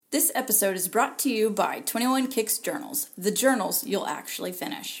This episode is brought to you by 21 Kicks Journals, the journals you'll actually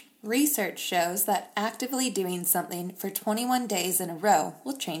finish. Research shows that actively doing something for 21 days in a row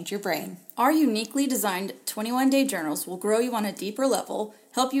will change your brain. Our uniquely designed 21-day journals will grow you on a deeper level,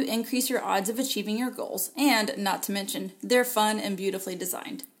 help you increase your odds of achieving your goals, and, not to mention, they're fun and beautifully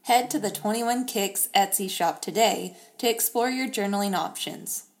designed. Head to the 21 Kicks Etsy shop today to explore your journaling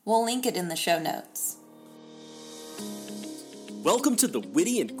options. We'll link it in the show notes. Welcome to the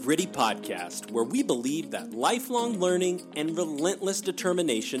Witty and Gritty podcast, where we believe that lifelong learning and relentless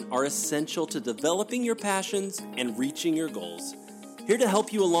determination are essential to developing your passions and reaching your goals. Here to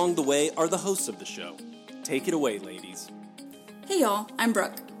help you along the way are the hosts of the show. Take it away, ladies. Hey y'all, I'm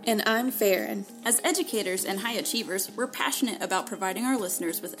Brooke. And I'm Farron. As educators and high achievers, we're passionate about providing our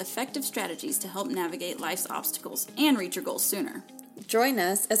listeners with effective strategies to help navigate life's obstacles and reach your goals sooner. Join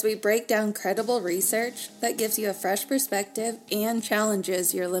us as we break down credible research that gives you a fresh perspective and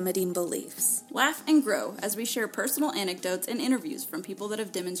challenges your limiting beliefs. Laugh and grow as we share personal anecdotes and interviews from people that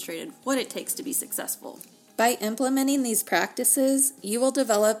have demonstrated what it takes to be successful. By implementing these practices, you will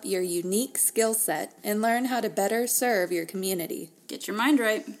develop your unique skill set and learn how to better serve your community. Get your mind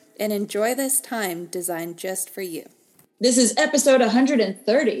right. And enjoy this time designed just for you. This is episode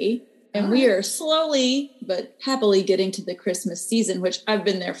 130. And we are slowly but happily getting to the Christmas season, which I've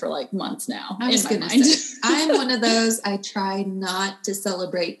been there for like months now. I was going to say, I'm one of those, I try not to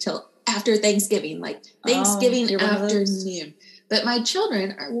celebrate till after Thanksgiving, like Thanksgiving afternoon. But my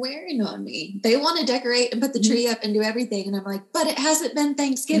children are wearing on me. They want to decorate and put the tree up and do everything. And I'm like, but it hasn't been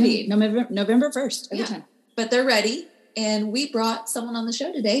Thanksgiving. November 1st, every time. But they're ready. And we brought someone on the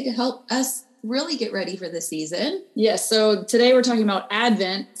show today to help us really get ready for the season. Yes. So today we're talking about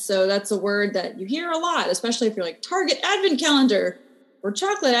Advent. So that's a word that you hear a lot, especially if you're like Target Advent calendar or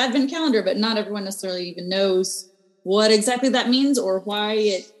chocolate Advent calendar, but not everyone necessarily even knows what exactly that means or why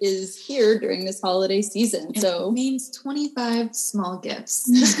it is here during this holiday season. It means 25 small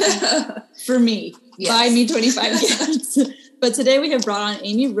gifts. For me. Yes. Buy me 25 gifts. But today we have brought on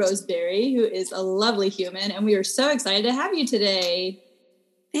Amy Roseberry, who is a lovely human, and we are so excited to have you today.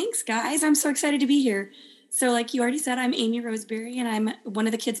 Thanks, guys. I'm so excited to be here. So like you already said, I'm Amy Roseberry, and I'm one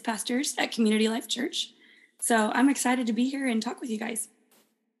of the kids pastors at Community Life Church. So I'm excited to be here and talk with you guys.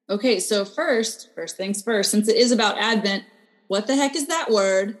 Okay, so first things first, since it is about Advent, what the heck is that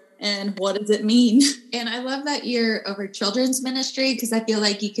word and what does it mean? And I love that you're over children's ministry because I feel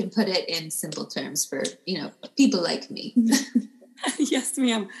like you can put it in simple terms for, people like me. Yes,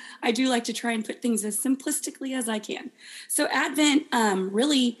 ma'am. I do like to try and put things as simplistically as I can. So Advent,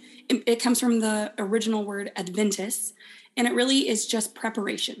 really, it comes from the original word Adventus, and it really is just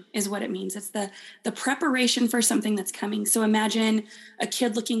preparation is what it means. It's the preparation for something that's coming. So imagine a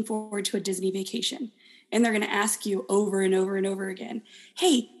kid looking forward to a Disney vacation, and they're going to ask you over and over and over again,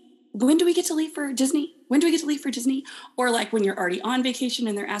 hey, when do we get to leave for Disney? When do we get to leave for Disney? Or like when you're already on vacation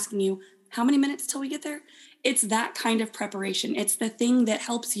and they're asking you, how many minutes till we get there? It's that kind of preparation. It's the thing that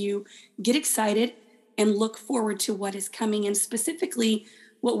helps you get excited and look forward to what is coming. And specifically,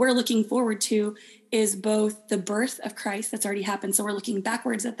 what we're looking forward to is both the birth of Christ that's already happened. So we're looking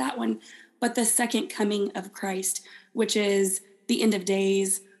backwards at that one, but the second coming of Christ, which is the end of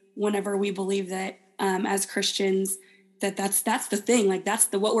days, whenever we believe that as Christians, that's the thing. Like that's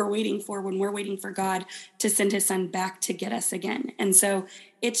what we're waiting for when we're waiting for God to send his son back to get us again. And so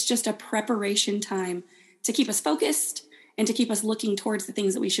it's just a preparation time to keep us focused and to keep us looking towards the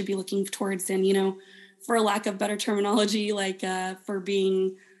things that we should be looking towards. And, for a lack of better terminology, like for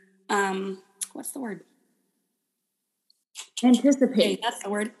being, what's the word? Anticipate. Okay, that's the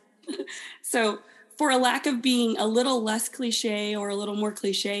word. So for a lack of being a little less cliche or a little more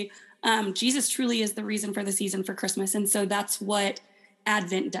cliche, Jesus truly is the reason for the season for Christmas. And so that's what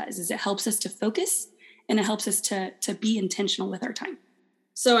Advent does, is it helps us to focus and it helps us to be intentional with our time.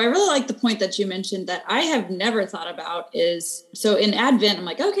 So I really like the point that you mentioned that I have never thought about is, so in Advent, I'm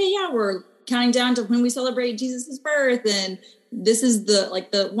like, okay, yeah, we're counting down to when we celebrate Jesus's birth. And this is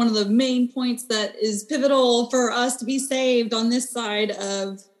the one of the main points that is pivotal for us to be saved on this side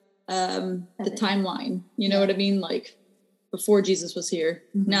of the timeline. You know what I mean? Like before Jesus was here,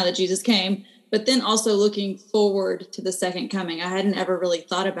 now that Jesus came, but then also looking forward to the second coming. I hadn't ever really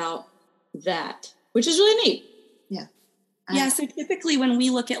thought about that, which is really neat. Yeah, so typically when we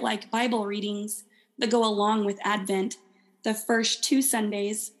look at like Bible readings that go along with Advent, the first 2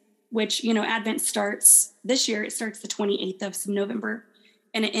 Sundays, which, Advent starts this year, it starts the 28th of November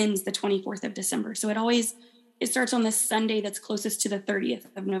and it ends the 24th of December. So it starts on the Sunday that's closest to the 30th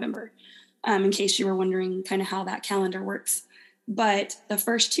of November, in case you were wondering kind of how that calendar works. But the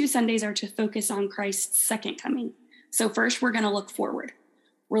first 2 Sundays are to focus on Christ's second coming. So first we're going to look forward.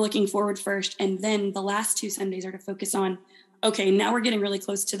 we're looking forward first. And then the last 2 Sundays are to focus on, okay, now we're getting really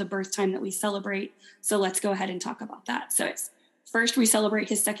close to the birth time that we celebrate. So let's go ahead and talk about that. So it's first we celebrate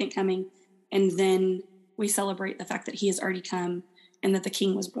his second coming, and then we celebrate the fact that he has already come and that the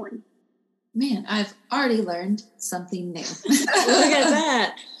king was born. Man, I've already learned something new. Look at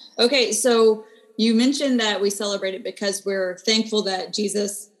that. Okay, so you mentioned that we celebrate it because we're thankful that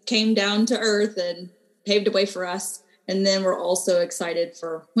Jesus came down to earth and paved a way for us. And then we're also excited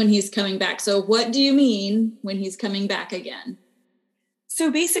for when he's coming back. So what do you mean when he's coming back again? So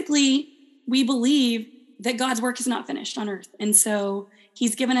basically, we believe that God's work is not finished on earth. And so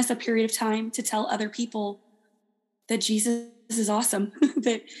he's given us a period of time to tell other people that Jesus is awesome,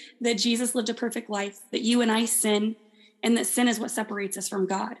 that Jesus lived a perfect life, that you and I sin, and that sin is what separates us from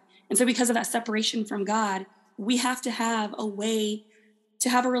God. And so because of that separation from God, we have to have a way to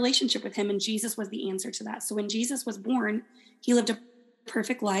have a relationship with him. And Jesus was the answer to that. So when Jesus was born, he lived a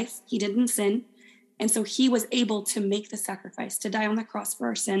perfect life. He didn't sin. And so he was able to make the sacrifice, to die on the cross for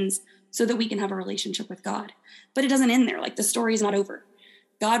our sins so that we can have a relationship with God. But it doesn't end there. Like, the story is not over.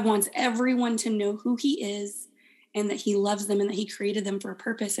 God wants everyone to know who he is and that he loves them and that he created them for a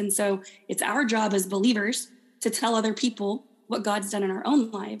purpose. And so it's our job as believers to tell other people what God's done in our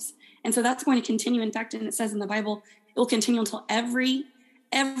own lives. And so that's going to continue. In fact, and it says in the Bible, it will continue until every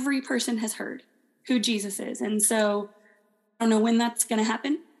person has heard who Jesus is. And so I don't know when that's going to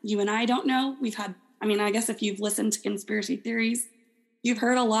happen. You and I don't know. I guess if you've listened to conspiracy theories, you've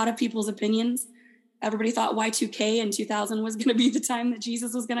heard a lot of people's opinions. Everybody thought Y2K in 2000 was going to be the time that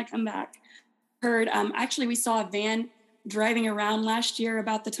Jesus was going to come back. Actually, we saw a van driving around last year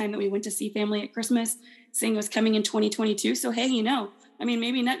about the time that we went to see family at Christmas, saying it was coming in 2022. So, hey,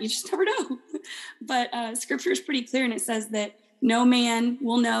 maybe not, you just never know. But scripture is pretty clear, and it says that no man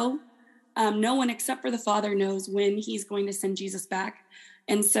will know. No one except for the Father knows when he's going to send Jesus back.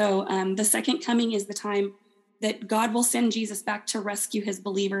 And so the second coming is the time that God will send Jesus back to rescue his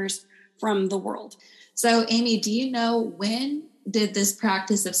believers from the world. So, Amy, do you know, when did this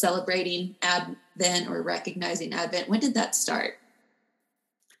practice of celebrating Advent or recognizing Advent, when did that start?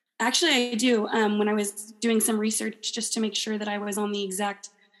 Actually, I do. When I was doing some research just to make sure that I was on the exact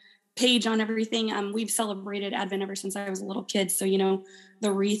page on everything, we've celebrated Advent ever since I was a little kid. So,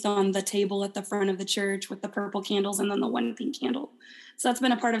 the wreath on the table at the front of the church with the purple candles and then the one pink candle. So that's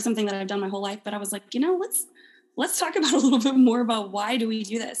been a part of something that I've done my whole life. But I was like, let's talk about a little bit more about why do we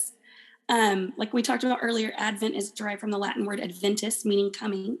do this? Like we talked about earlier, Advent is derived from the Latin word adventus, meaning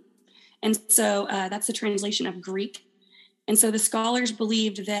coming. And so that's the translation of Greek. And so the scholars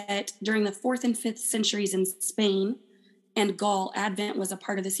believed that during the 4th and 5th centuries in Spain and Gaul, Advent was a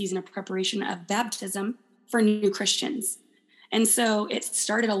part of the season of preparation of baptism for new Christians. And so it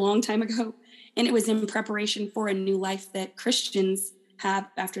started a long time ago, and it was in preparation for a new life that Christians have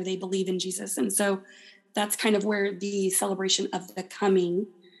after they believe in Jesus. And so that's kind of where the celebration of the coming,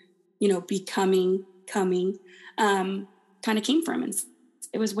 becoming, coming, kind of came from. And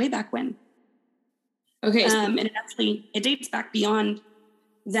it was way back when. Okay. And it dates back beyond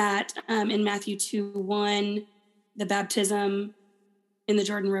that. In Matthew 2:1, the baptism in the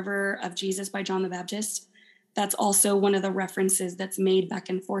Jordan River of Jesus by John the Baptist. That's also one of the references that's made back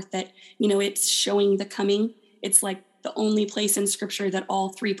and forth that, it's showing the coming. It's like the only place in scripture that all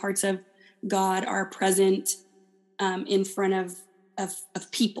 3 parts of God are present in front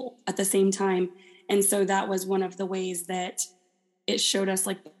of people at the same time. And so that was one of the ways that it showed us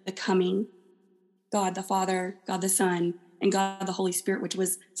like the coming, God the Father, God the Son, and God the Holy Spirit, which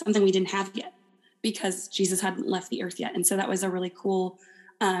was something we didn't have yet because Jesus hadn't left the earth yet. And so that was a really cool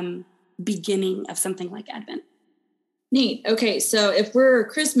beginning of something like Advent. Neat. Okay, so if we're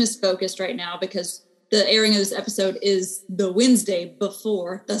Christmas focused right now, because the airing of this episode is the Wednesday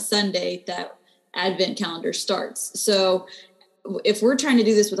before the Sunday that Advent calendar starts. So if we're trying to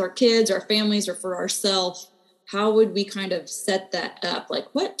do this with our kids, our families, or for ourselves, how would we kind of set that up? Like,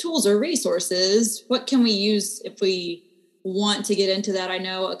 what tools or resources, what can we use if we want to get into that? I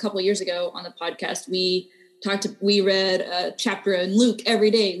know a couple of years ago on the podcast, we read a chapter in Luke every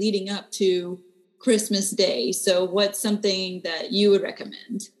day leading up to Christmas Day. So what's something that you would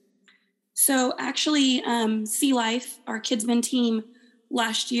recommend? So actually, Sea Life, our KidsMin team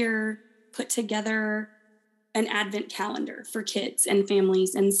last year put together an Advent calendar for kids and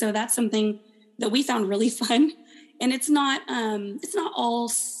families. And so that's something that we found really fun. And it's not all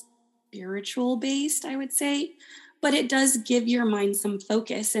spiritual based, I would say, but it does give your mind some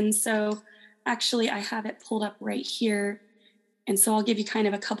focus. And so actually, I have it pulled up right here. And so I'll give you kind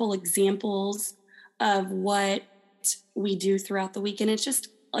of a couple examples of what we do throughout the week. And it's just,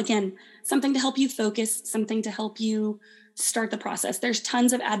 again, something to help you focus, something to help you start the process. There's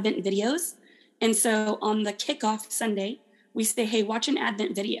tons of Advent videos. And so on the kickoff Sunday, we say, hey, watch an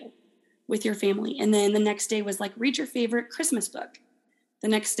Advent video with your family. And then the next day was like, read your favorite Christmas book. The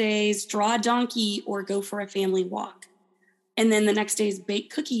next day is draw a donkey or go for a family walk. And then the next day is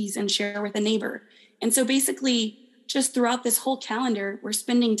bake cookies and share with a neighbor. And so basically, just throughout this whole calendar, we're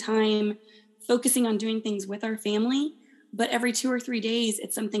spending time focusing on doing things with our family. But every 2 or 3 days,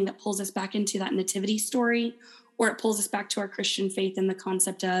 it's something that pulls us back into that nativity story, or it pulls us back to our Christian faith and the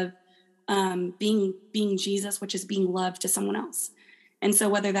concept of being Jesus, which is being love to someone else. And so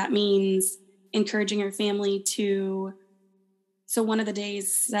whether that means encouraging our family to, so one of the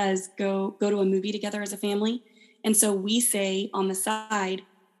days says go to a movie together as a family. And so we say on the side,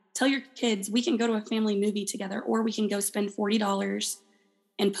 tell your kids we can go to a family movie together, or we can go spend $40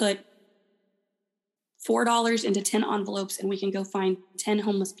 and put $4 into 10 envelopes, and we can go find 10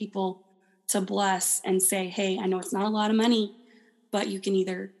 homeless people to bless and say, hey, I know it's not a lot of money, but you can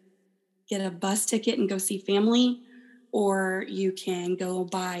either get a bus ticket and go see family, or you can go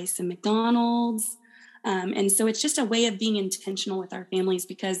buy some McDonald's. And so it's just a way of being intentional with our families,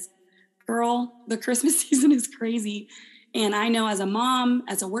 because girl, the Christmas season is crazy. And I know as a mom,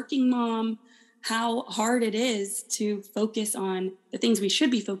 as a working mom, how hard it is to focus on the things we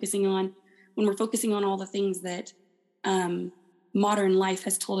should be focusing on when we're focusing on all the things that modern life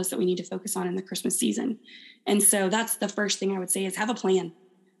has told us that we need to focus on in the Christmas season. And so that's the first thing I would say is have a plan,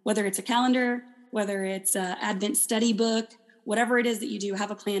 whether it's a calendar, whether it's an Advent study book, whatever it is that you do,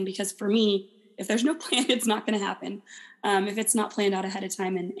 have a plan. Because for me, if there's no plan, it's not going to happen. If it's not planned out ahead of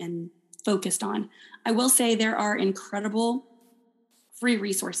time and focused on. I will say there are incredible free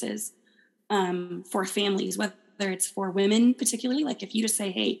resources for families, whether it's for women particularly. Like if you just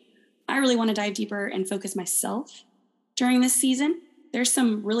say, hey, I really want to dive deeper and focus myself during this season, there's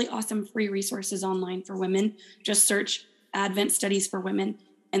some really awesome free resources online for women. Just search Advent studies for women,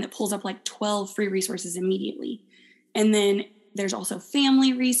 and it pulls up like 12 free resources immediately. And then there's also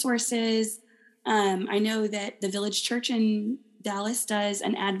family resources. I know that the Village Church in Dallas does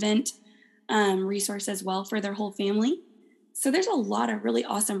an Advent resource as well for their whole family. So there's a lot of really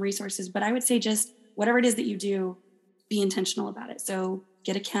awesome resources, but I would say just whatever it is that you do, be intentional about it. So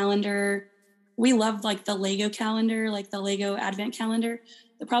get a calendar. We love like the Lego calendar, like the Lego Advent calendar.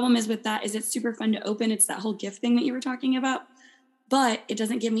 The problem is with that is it's super fun to open. It's that whole gift thing that you were talking about, but it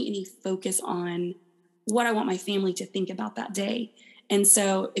doesn't give me any focus on what I want my family to think about that day. And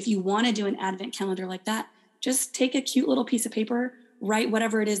so if you want to do an Advent calendar like that, just take a cute little piece of paper, write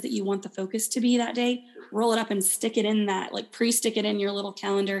whatever it is that you want the focus to be that day, roll it up and stick it in that, like pre-stick it in your little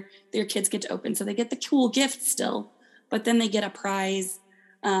calendar that your kids get to open. So they get the cool gift still, but then they get a prize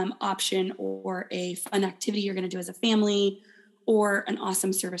option or a fun activity you're going to do as a family, or an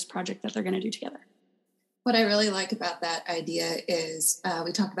awesome service project that they're going to do together. What I really like about that idea is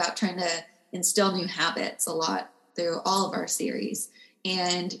we talk about trying to instill new habits a lot through all of our series.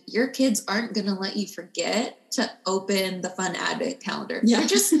 And your kids aren't going to let you forget to open the fun Advent calendar. Yeah. They're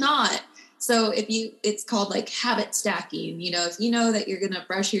just not. So it's called like habit stacking. If you know that you're going to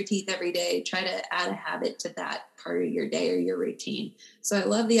brush your teeth every day, try to add a habit to that part of your day or your routine. So I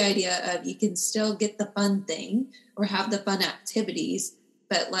love the idea of you can still get the fun thing or have the fun activities,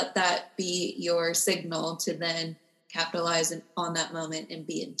 but let that be your signal to then capitalize on that moment and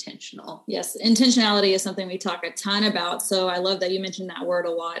be intentional. Yes, intentionality is something we talk a ton about. So I love that you mentioned that word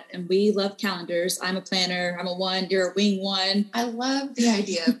a lot. And we love calendars. I'm a planner. I'm a 1. You're a wing 1. I love the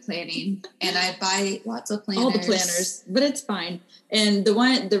idea of planning, and I buy lots of planners. All the planners, but it's fine. And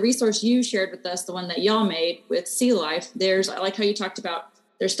the resource you shared with us, the one that y'all made with Sea Life, I like how you talked about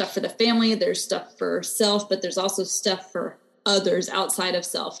there's stuff for the family, there's stuff for self, but there's also stuff for others outside of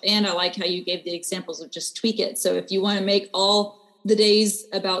self. And I like how you gave the examples of just tweak it. So if you want to make all the days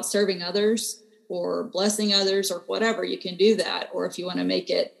about serving others or blessing others or whatever, you can do that. Or if you want to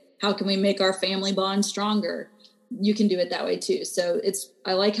make it, how can we make our family bond stronger? You can do it that way too. So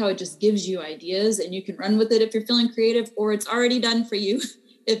I like how it just gives you ideas and you can run with it if you're feeling creative, or it's already done for you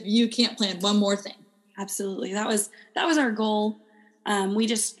if you can't plan one more thing. Absolutely. That was our goal. We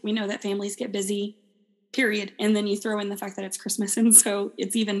know that families get busy, period. And then you throw in the fact that it's Christmas. And so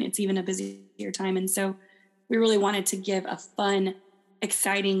it's even a busier time. And so we really wanted to give a fun,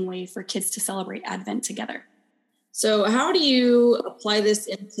 exciting way for kids to celebrate Advent together. So how do you apply this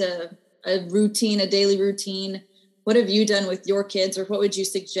into a daily routine? What have you done with your kids, or what would you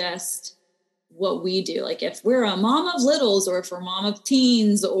suggest what we do? Like if we're a mom of littles, or if we're a mom of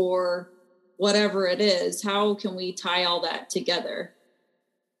teens, or whatever it is, how can we tie all that together?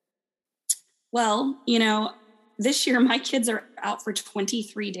 Well, this year my kids are out for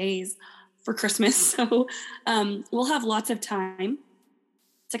 23 days for Christmas. So we'll have lots of time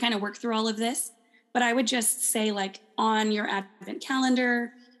to kind of work through all of this. But I would just say, like, on your Advent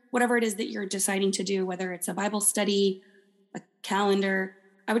calendar, whatever it is that you're deciding to do, whether it's a Bible study, a calendar,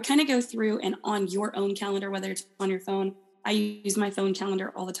 I would kind of go through and on your own calendar, whether it's on your phone. I use my phone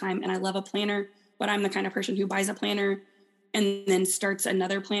calendar all the time, and I love a planner, but I'm the kind of person who buys a planner and then starts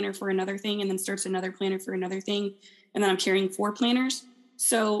another planner for another thing, and then starts another planner for another thing. And then I'm carrying 4 planners.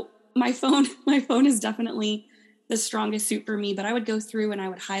 So my phone is definitely the strongest suit for me, but I would go through and I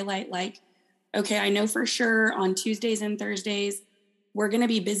would highlight, like, okay, I know for sure on Tuesdays and Thursdays, we're going to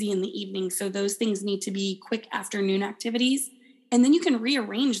be busy in the evening. So those things need to be quick afternoon activities. And then you can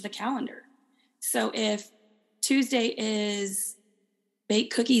rearrange the calendar. So if Tuesday is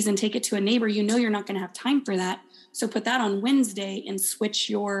bake cookies and take it to a neighbor, you know you're not going to have time for that. So put that on Wednesday and switch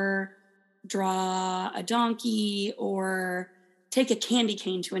your draw a donkey or take a candy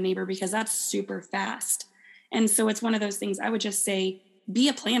cane to a neighbor, because that's super fast. And so it's one of those things I would just say, be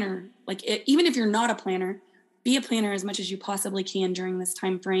a planner. Like, even if you're not a planner, be a planner as much as you possibly can during this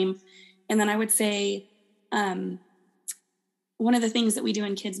time frame. And then I would say, one of the things that we do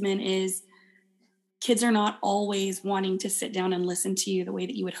in Kidsmen is kids are not always wanting to sit down and listen to you the way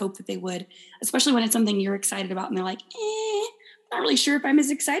that you would hope that they would, especially when it's something you're excited about and they're like, I'm not really sure if I'm as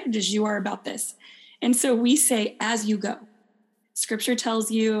excited as you are about this. And so we say, as you go. Scripture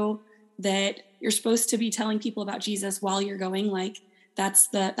tells you that you're supposed to be telling people about Jesus while you're going. Like, that's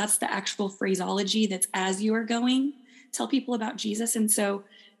the actual phraseology, that's as you are going, tell people about Jesus. And so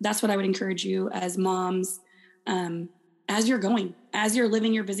that's what I would encourage you as moms, as you're going, as you're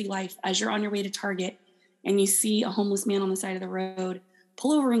living your busy life, as you're on your way to Target and you see a homeless man on the side of the road,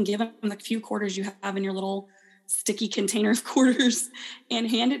 pull over and give him the few quarters you have in your little sticky container of quarters and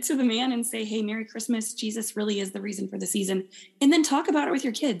hand it to the man and say, hey, Merry Christmas. Jesus really is the reason for the season. And then talk about it with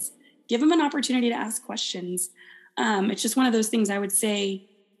your kids. Give them an opportunity to ask questions. It's just one of those things I would say,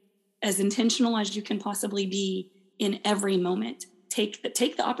 as intentional as you can possibly be in every moment. Take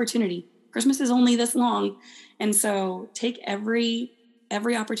the opportunity. Christmas is only this long. And so take every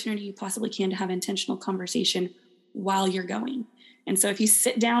opportunity you possibly can to have intentional conversation while you're going. And so if you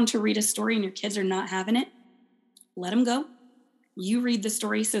sit down to read a story and your kids are not having it, let them go. You read the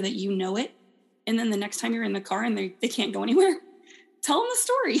story so that you know it. And then the next time you're in the car and they can't go anywhere, tell them the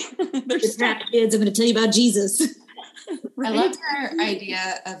story. They're stuck. Kids, I'm going to tell you about Jesus. Right? I love your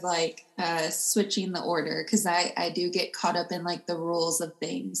idea of like switching the order, because I do get caught up in like the rules of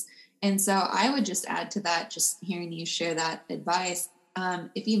things. And so I would just add to that, just hearing you share that advice.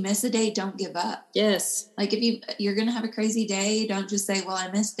 If you miss a day, don't give up. Yes. Like if you're going to have a crazy day, don't just say, well, I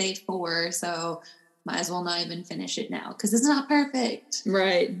missed day 4, so might as well not even finish it now, because it's not perfect.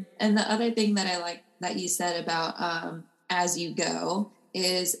 Right. And the other thing that I like that you said about as you go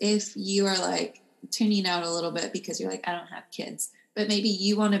is, if you are like tuning out a little bit because you're like, I don't have kids, but maybe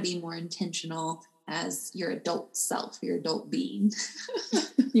you want to be more intentional as your adult self, your adult being.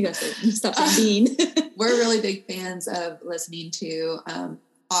 You guys stop saying being. We're really big fans of listening to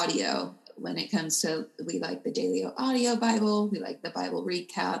audio when it comes to, we like the Daily Audio Bible. We like the Bible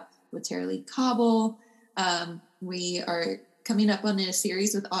Recap with Tara-Leigh Cobble. We are coming up on a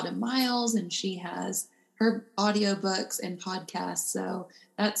series with Autumn Miles, and she has her audiobooks and podcasts. So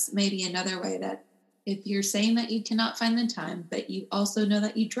that's maybe another way that if you're saying that you cannot find the time, but you also know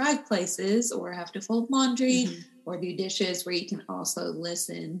that you drive places or have to fold laundry or do dishes, where you can also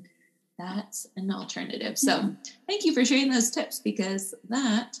listen, that's an alternative. So thank you for sharing those tips, because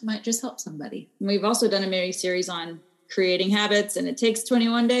that might just help somebody. We've also done a mini series on creating habits, and it takes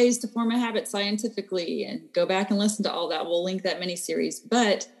 21 days to form a habit scientifically, and go back and listen to all that. We'll link that mini series.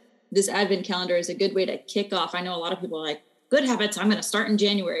 But this Advent calendar is a good way to kick off. I know a lot of people are like, good habits, I'm going to start in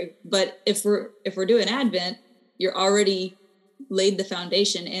January. But if we're doing Advent, you're already laid the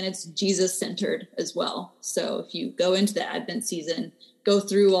foundation, and it's Jesus centered as well. So if you go into the Advent season, go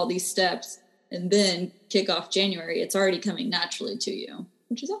through all these steps, and then kick off January, it's already coming naturally to you,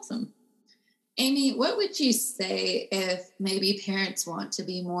 which is awesome. Amy, what would you say if maybe parents want to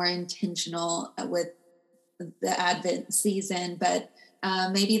be more intentional with the Advent season, but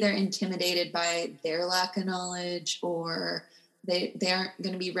maybe they're intimidated by their lack of knowledge, or they aren't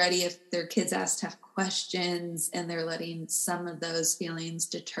going to be ready if their kids ask tough questions, and they're letting some of those feelings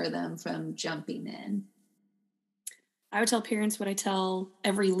deter them from jumping in? I would tell parents what I tell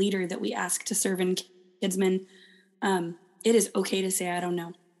every leader that we ask to serve in Kidsmen. It is okay to say, I don't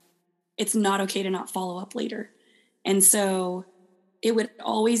know. It's not okay to not follow up later. And so it would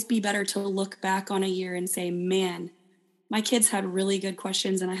always be better to look back on a year and say, man, my kids had really good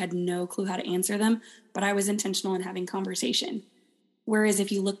questions and I had no clue how to answer them, but I was intentional in having conversation. Whereas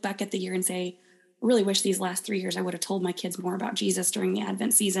if you look back at the year and say, I really wish these last 3 years I would have told my kids more about Jesus during the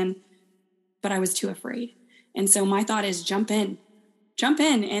Advent season, but I was too afraid. And so my thought is jump in,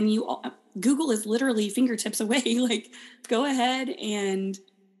 and Google is literally fingertips away. Like, go ahead and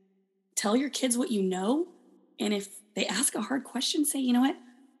tell your kids what you know. And if they ask a hard question, say, you know what,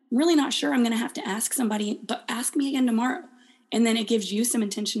 I'm really not sure. I'm going to have to ask somebody, but ask me again tomorrow. And then it gives you some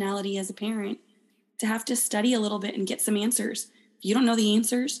intentionality as a parent to have to study a little bit and get some answers. If you don't know the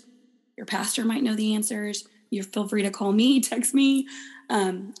answers, your pastor might know the answers. You feel free to call me, text me,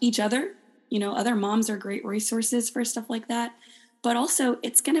 each other. Other moms are great resources for stuff like that. But also,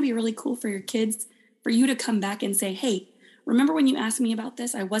 it's going to be really cool for your kids, for you to come back and say, hey, remember when you asked me about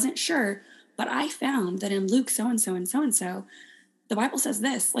this? I wasn't sure, but I found that in Luke so-and-so and so-and-so, the Bible says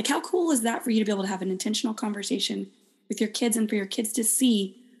this. Like, how cool is that for you to be able to have an intentional conversation with your kids and for your kids to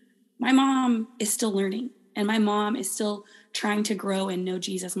see, my mom is still learning and my mom is still trying to grow and know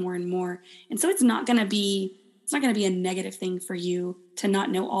Jesus more and more. And so it's not going to be a negative thing for you to not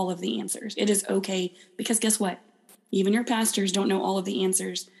know all of the answers. It is okay, because guess what? Even your pastors don't know all of the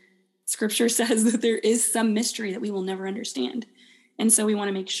answers. Scripture says that there is some mystery that we will never understand. And so we want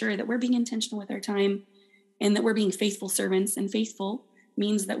to make sure that we're being intentional with our time and that we're being faithful servants. And faithful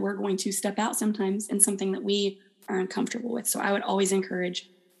means that we're going to step out sometimes in something that we are uncomfortable with. So I would always encourage,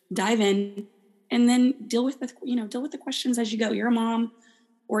 dive in and then deal with the questions as you go. You're a mom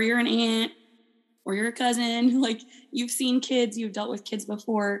or you're an aunt or you're a cousin. Like, you've seen kids, you've dealt with kids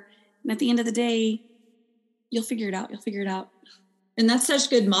before. And at the end of the day, you'll figure it out. And that's such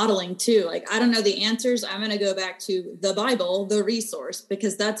good modeling too. Like, I don't know the answers. I'm going to go back to the Bible, the resource,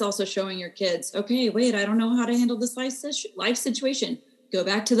 because that's also showing your kids, okay, wait, I don't know how to handle this life situation. Go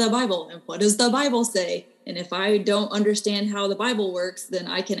back to the Bible. And what does the Bible say? And if I don't understand how the Bible works, then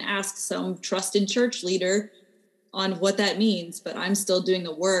I can ask some trusted church leader on what that means. But I'm still doing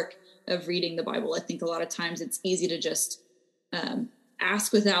the work of reading the Bible. I think a lot of times it's easy to just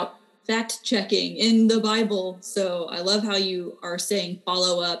ask without fact checking in the Bible. So I love how you are saying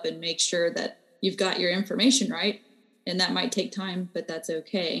follow up and make sure that you've got your information right. And that might take time, but that's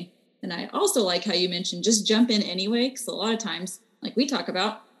okay. And I also like how you mentioned just jump in anyway, because a lot of times, like we talk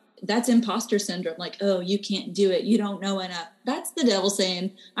about, that's imposter syndrome. Like, oh, you can't do it. You don't know enough. That's the devil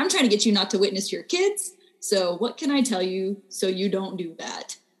saying, I'm trying to get you not to witness your kids. So what can I tell you so you don't do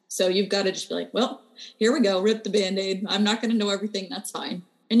that? So you've got to just be like, well, here we go. Rip the Band-Aid. I'm not going to know everything. That's fine.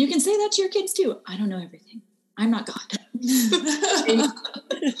 And you can say that to your kids too. I don't know everything. I'm not God.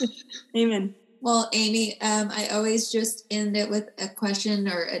 Amen. Well, Amy, I always just end it with a question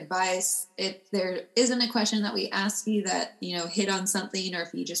or advice. If there isn't a question that we ask you that, hit on something, or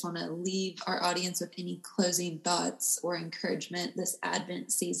if you just want to leave our audience with any closing thoughts or encouragement this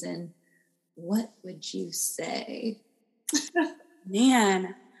Advent season, what would you say?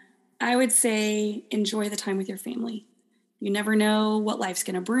 Man, I would say enjoy the time with your family. You never know what life's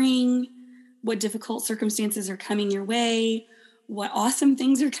going to bring, what difficult circumstances are coming your way, what awesome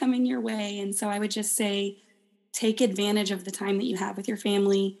things are coming your way. And so I would just say, take advantage of the time that you have with your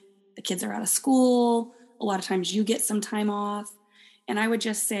family. The kids are out of school. A lot of times you get some time off. And I would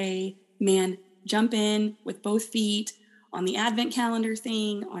just say, man, jump in with both feet on the Advent calendar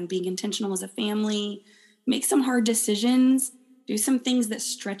thing, on being intentional as a family, make some hard decisions, do some things that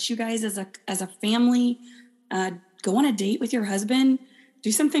stretch you guys as a family, go on a date with your husband,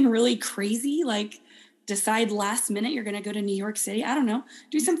 do something really crazy, like decide last minute you're going to go to New York City. I don't know.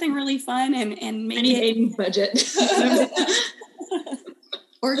 Do something really fun and make Amy's budget.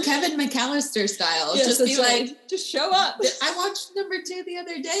 Or Kevin McAllister style. Yes, just be like, right. Just show up. I watched #2 the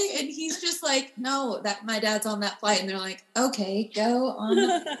other day and he's just like, no, that my dad's on that flight. And they're like, okay, go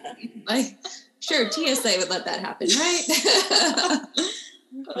on. Like, sure, TSA would let that happen, right?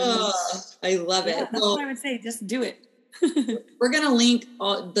 Oh, I love it. That's what I would say. Just do it. We're going to link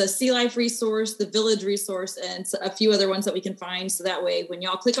the Sea Life resource, the Village resource, and a few other ones that we can find. So that way, when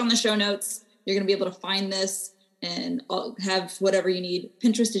y'all click on the show notes, you're going to be able to find this and have whatever you need.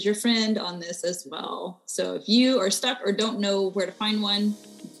 Pinterest is your friend on this as well. So if you are stuck or don't know where to find one,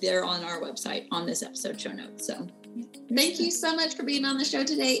 they're on our website on this episode show notes. So thank you so much for being on the show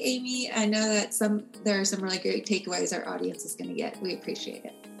today, Amy. I know that there are some really great takeaways our audience is going to get. We appreciate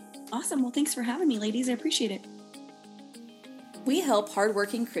it. Awesome. Well, thanks for having me, ladies. I appreciate it. We help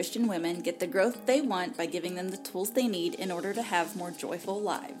hardworking Christian women get the growth they want by giving them the tools they need in order to have more joyful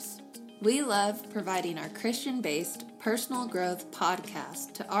lives. We love providing our Christian-based personal growth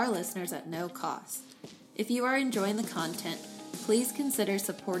podcast to our listeners at no cost. If you are enjoying the content, please consider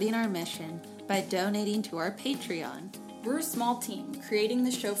supporting our mission by donating to our Patreon. We're a small team creating the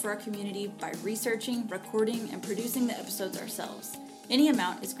show for our community by researching, recording, and producing the episodes ourselves. Any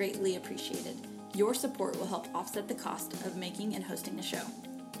amount is greatly appreciated. Your support will help offset the cost of making and hosting the show.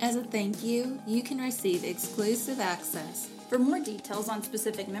 As a thank you, you can receive exclusive access. For more details on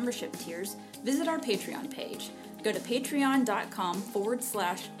specific membership tiers, visit our Patreon page. Go to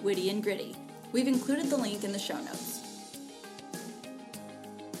patreon.com/witty and gritty. We've included the link in the show notes.